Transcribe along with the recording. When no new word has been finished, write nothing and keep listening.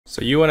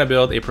So you want to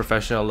build a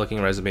professional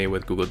looking resume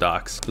with Google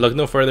Docs. Look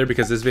no further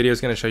because this video is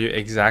going to show you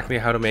exactly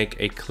how to make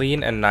a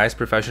clean and nice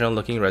professional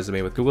looking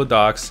resume with Google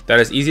Docs that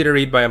is easy to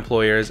read by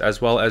employers as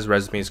well as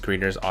resume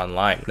screeners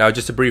online. Now,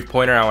 just a brief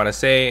pointer I want to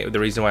say, the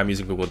reason why I'm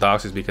using Google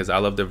Docs is because I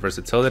love the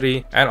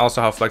versatility and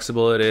also how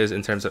flexible it is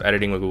in terms of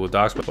editing with Google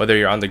Docs. Whether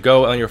you're on the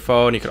go on your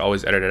phone, you can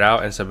always edit it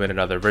out and submit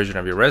another version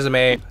of your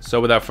resume.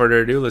 So without further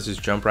ado, let's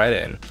just jump right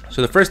in.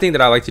 So the first thing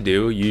that I like to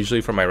do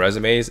usually for my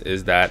resumes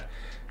is that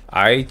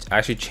I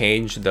actually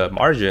change the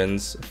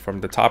margins from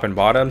the top and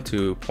bottom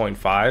to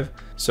 0.5.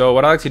 So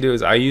what I like to do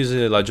is I use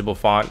a legible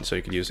font. So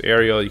you could use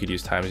Arial, you could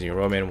use Times New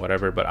Roman,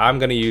 whatever, but I'm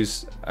going to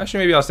use,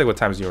 actually maybe I'll stick with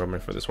Times New Roman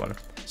for this one.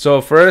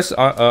 So first,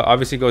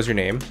 obviously goes your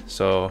name.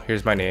 So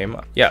here's my name.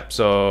 Yeah,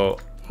 so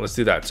let's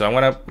do that. So I'm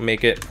going to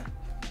make it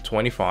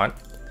 20 font.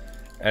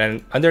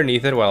 And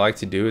underneath it, what I like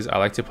to do is I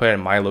like to put in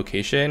my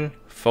location,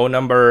 phone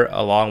number,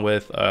 along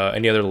with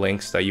any other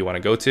links that you want to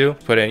go to.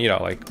 Put in,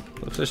 like,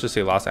 let's just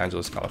say Los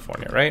Angeles,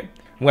 California, right?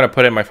 I'm going to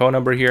put in my phone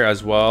number here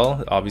as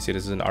well. Obviously,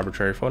 this is an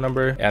arbitrary phone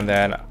number. And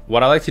then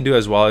what I like to do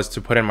as well is to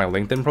put in my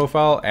LinkedIn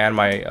profile and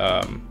my,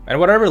 and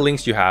whatever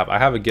links you have. I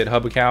have a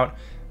GitHub account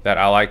that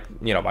I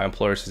like, my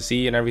employers to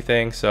see and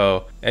everything.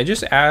 So, and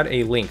just add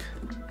a link,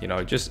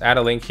 just add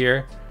a link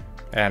here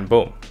and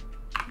boom.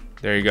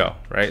 There you go,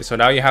 right? So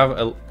now you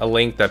have a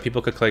link that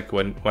people could click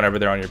whenever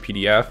they're on your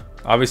PDF.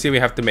 Obviously, we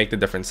have to make the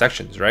different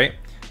sections, right?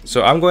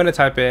 So I'm going to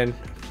type in,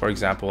 for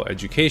example,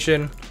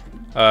 education.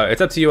 It's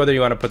up to you whether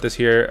you want to put this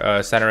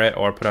here, center it,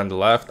 or put it on the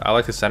left. I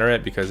like to center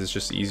it because it's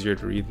just easier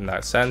to read in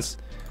that sense.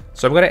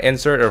 So I'm going to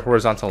insert a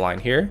horizontal line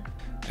here.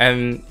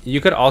 And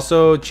you could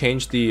also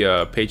change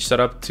the page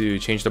setup to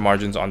change the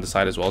margins on the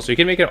side as well. So you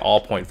can make it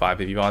all 0.5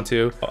 if you want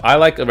to. I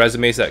like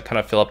resumes that kind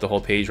of fill up the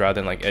whole page rather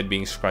than like it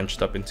being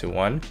scrunched up into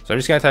one. So I'm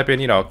just going to type in,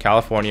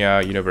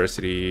 California,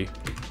 University,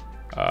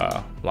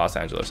 Los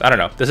Angeles. I don't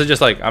know. This is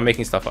just like I'm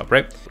making stuff up,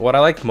 right? What I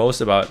like most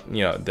about,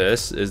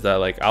 this is that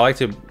like I like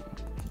to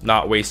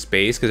not waste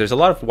space because there's a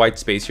lot of white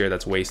space here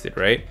that's wasted,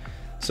 right?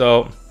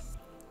 So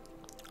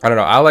I don't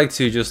know. I like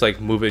to just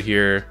like move it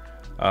here.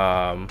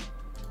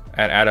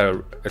 And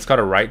add it's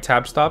called a right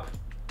tab stop.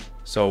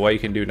 So what you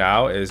can do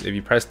now is if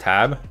you press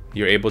tab,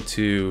 you're able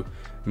to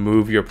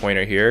move your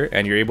pointer here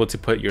and you're able to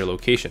put your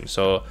location.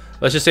 So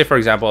let's just say, for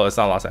example, it's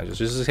not Los Angeles,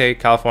 just say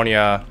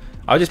California.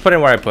 I'll just put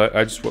in where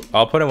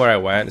I'll put in where I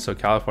went. So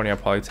California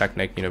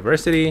Polytechnic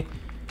University.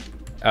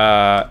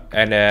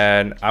 And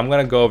then I'm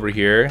going to go over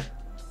here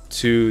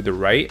to the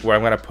right where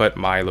I'm going to put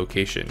my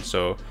location.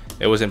 So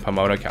it was in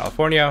Pomona,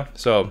 California.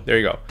 So there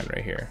you go. And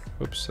right here.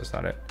 Oops, that's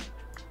not it.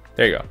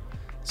 There you go.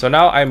 So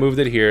now I moved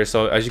it here.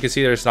 So as you can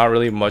see, there's not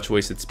really much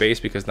wasted space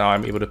because now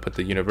I'm able to put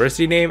the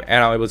university name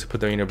and I'm able to put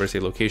the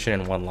university location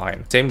in one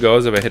line. Same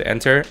goes if I hit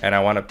enter and I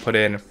want to put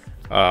in,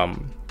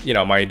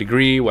 my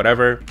degree,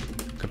 whatever,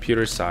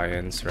 computer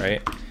science,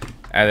 right?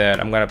 And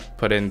then I'm going to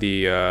put in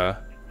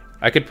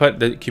I could put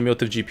the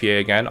cumulative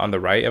GPA again on the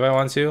right if I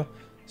want to.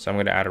 So I'm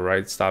going to add a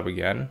right stop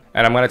again.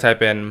 And I'm going to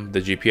type in the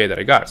GPA that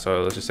I got.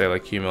 So let's just say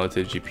like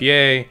cumulative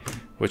GPA,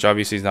 which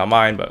obviously is not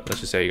mine, but let's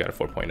just say you got a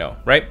 4.0,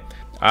 right?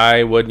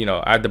 I would,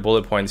 add the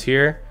bullet points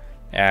here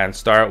and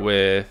start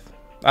with,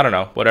 I don't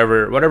know,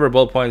 whatever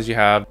bullet points you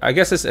have. I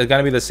guess it's going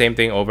to be the same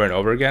thing over and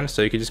over again.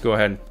 So you could just go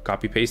ahead and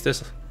copy paste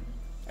this.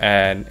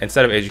 And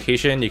instead of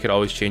education, you could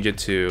always change it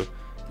to,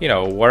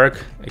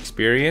 work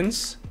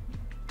experience.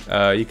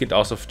 You could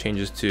also change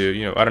this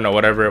to, I don't know,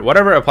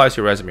 whatever applies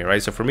to your resume,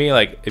 right? So for me,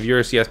 like if you're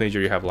a CS major,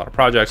 you have a lot of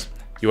projects,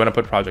 you want to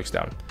put projects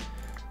down.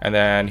 And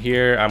then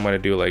here, I'm going to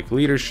do like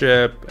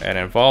leadership and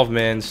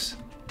involvements.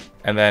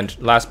 And then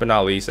last but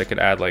not least, I could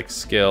add like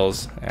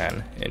skills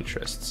and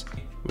interests.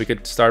 We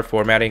could start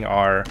formatting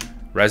our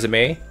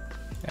resume.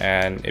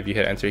 And if you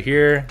hit enter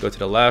here, go to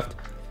the left.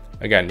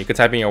 Again, you could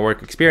type in your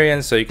work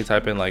experience. So you could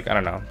type in like, I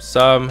don't know,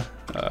 some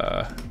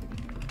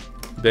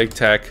big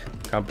tech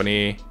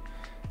company.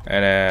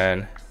 And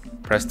then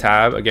press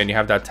tab. Again, you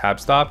have that tab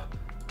stop.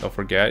 Don't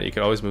forget, you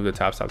can always move the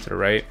tab stop to the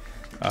right.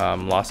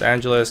 Los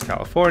Angeles,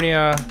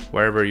 California,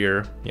 wherever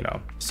you're,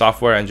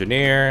 software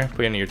engineer,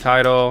 put in your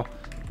title.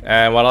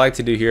 And what I like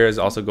to do here is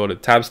also go to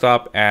tab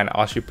stop and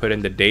actually put in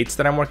the dates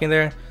that I'm working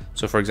there.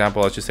 So for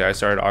example, let's just say I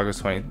started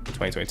August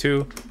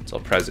 2022 until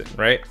present,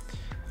 right?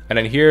 And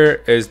then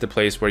here is the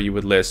place where you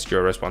would list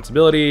your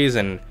responsibilities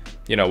and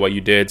what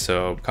you did.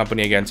 So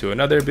company again to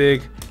another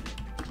big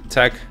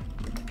tech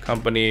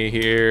company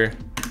here.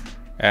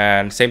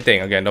 And same thing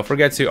again, don't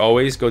forget to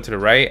always go to the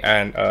right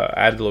and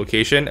add the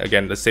location.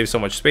 Again, this saves so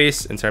much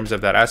space in terms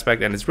of that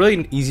aspect. And it's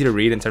really easy to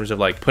read in terms of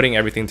like putting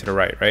everything to the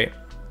right?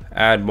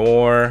 Add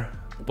more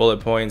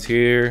bullet points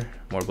here,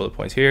 more bullet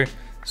points here.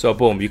 So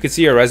boom, you can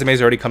see your resume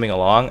is already coming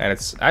along and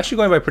it's actually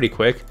going by pretty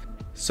quick.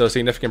 So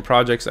significant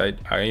projects, I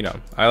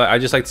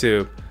just like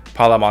to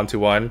pile them onto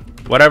one,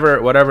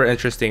 whatever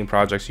interesting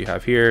projects you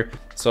have here.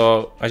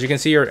 So as you can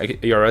see,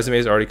 your resume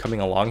is already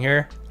coming along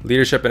here.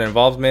 Leadership and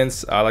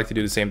involvements, I like to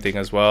do the same thing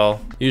as well.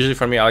 Usually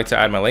for me, I like to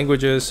add my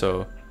languages.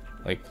 So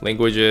like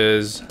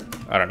languages,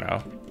 I don't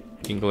know,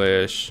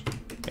 English,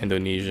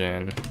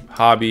 Indonesian,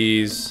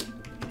 hobbies,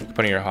 can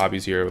put in your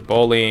hobbies here: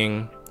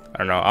 bowling. I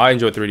don't know. I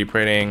enjoy 3D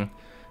printing,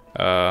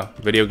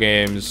 video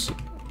games.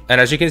 And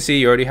as you can see,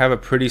 you already have a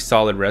pretty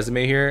solid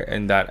resume here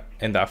in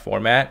that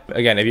format.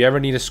 Again, if you ever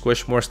need to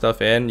squish more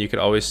stuff in, you could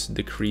always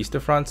decrease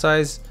the font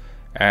size.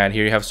 And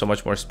here you have so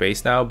much more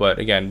space now. But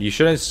again, you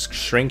shouldn't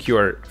shrink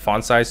your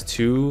font size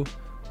too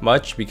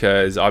much,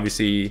 because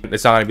obviously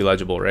it's not going to be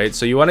legible, right?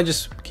 So you want to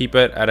just keep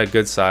it at a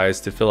good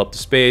size to fill up the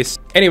space.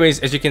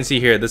 Anyways, as you can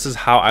see here, this is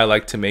how I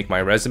like to make my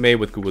resume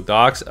with Google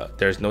Docs.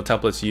 There's no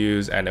templates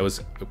used, and it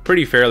was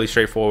pretty fairly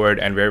straightforward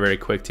and very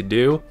quick to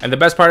do. And the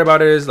best part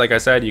about it is, like I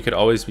said, you could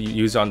always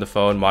use it on the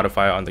phone,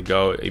 modify it on the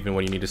go, even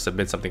when you need to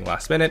submit something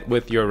last minute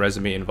with your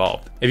resume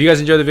involved. If you guys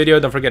enjoyed the video,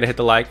 don't forget to hit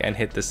the like and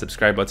hit the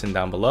subscribe button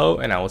down below,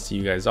 and I will see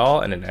you guys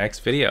all in the next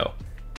video.